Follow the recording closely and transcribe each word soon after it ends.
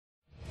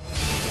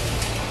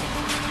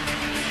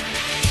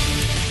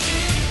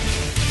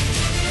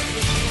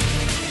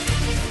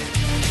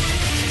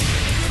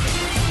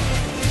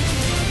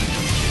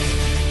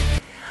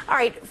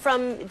right,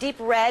 from deep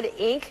red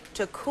ink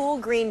to cool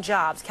green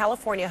jobs,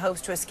 California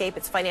hopes to escape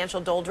its financial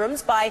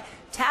doldrums by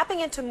tapping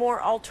into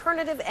more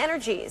alternative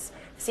energies.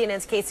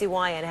 CNN's Casey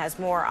Wyan has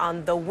more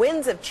on the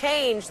winds of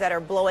change that are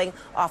blowing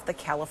off the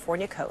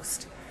California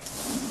coast.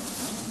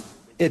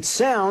 It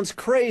sounds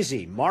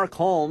crazy. Mark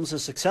Holmes, a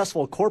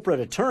successful corporate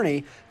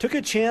attorney, took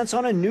a chance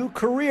on a new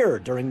career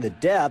during the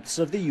depths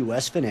of the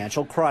U.S.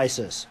 financial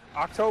crisis.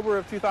 October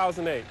of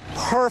 2008.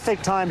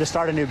 Perfect time to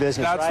start a new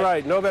business, That's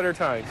right. No better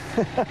time.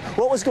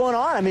 What was going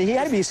on? I mean, he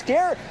had to be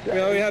scared. We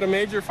had a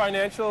major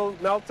financial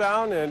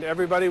meltdown, and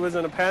everybody was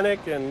in a panic,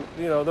 and,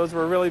 those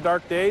were really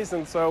dark days,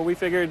 and so we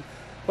figured,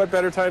 what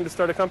better time to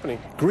start a company?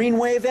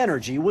 Greenwave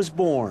Energy was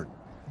born.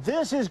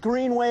 This is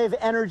Greenwave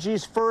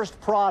Energy's first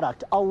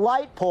product, a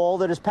light pole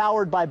that is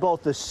powered by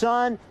both the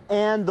sun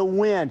and the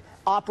wind,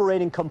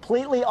 operating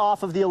completely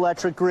off of the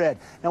electric grid.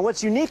 Now,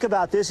 what's unique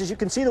about this is you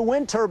can see the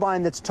wind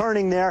turbine that's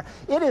turning there.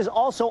 It is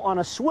also on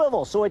a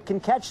swivel, so it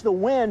can catch the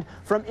wind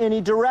from any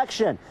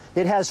direction.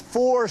 It has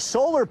 4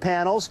 solar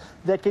panels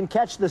that can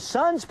catch the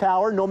sun's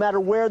power no matter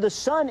where the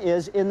sun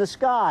is in the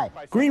sky.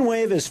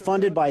 Greenwave is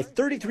funded by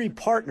 33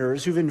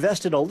 partners who've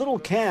invested a little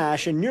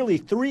cash and nearly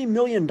 $3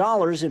 million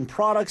in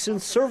products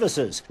and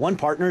services. One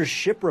partner's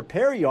ship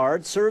repair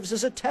yard serves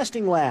as a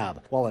testing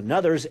lab, while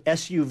another's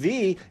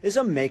SUV is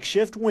a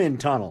makeshift wind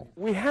tunnel.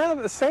 We have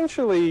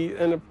essentially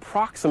an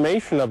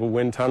approximation of a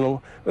wind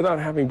tunnel without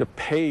having to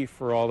pay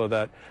for all of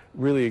that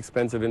really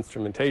expensive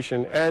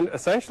instrumentation. And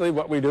essentially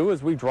what we do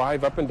is we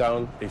drive up and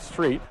down a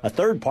street. A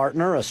third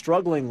partner, a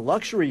struggling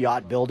luxury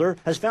yacht builder,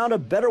 has found a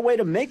better way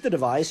to make the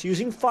device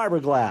using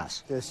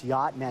fiberglass. This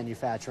yacht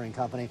manufacturing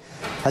company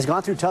has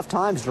gone through tough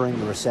times during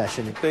the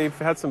recession. They've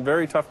had some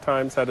very tough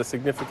times, had a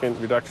significant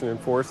reduction in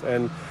force,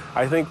 and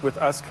I think with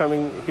us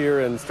coming here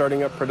and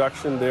starting up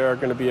production, they are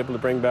going to be able to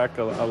bring back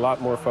a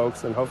lot more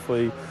folks, and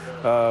hopefully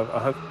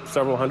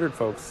several hundred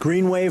folks.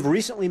 Greenwave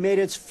recently made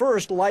its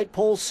first light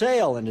pole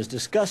sale and is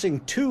discussing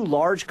 2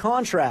 large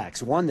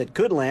contracts, one that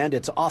could land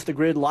its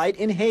off-the-grid light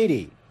in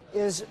Haiti.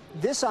 Is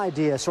this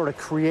idea sort of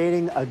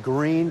creating a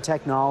green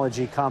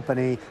technology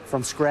company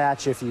from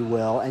scratch, if you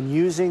will, and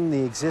using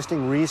the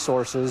existing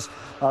resources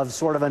of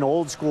sort of an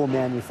old-school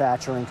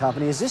manufacturing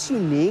company, is this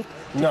unique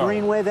to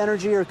Greenwave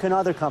Energy, or can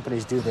other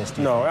companies do this?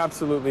 Do no,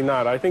 absolutely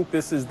not. I think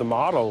this is the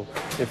model,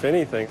 if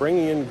anything.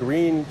 Bringing in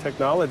green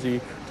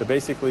technology to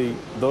basically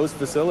those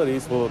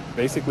facilities will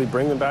basically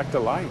bring them back to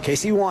life.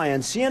 Casey Wyan,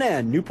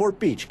 CNN, Newport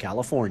Beach,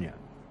 California.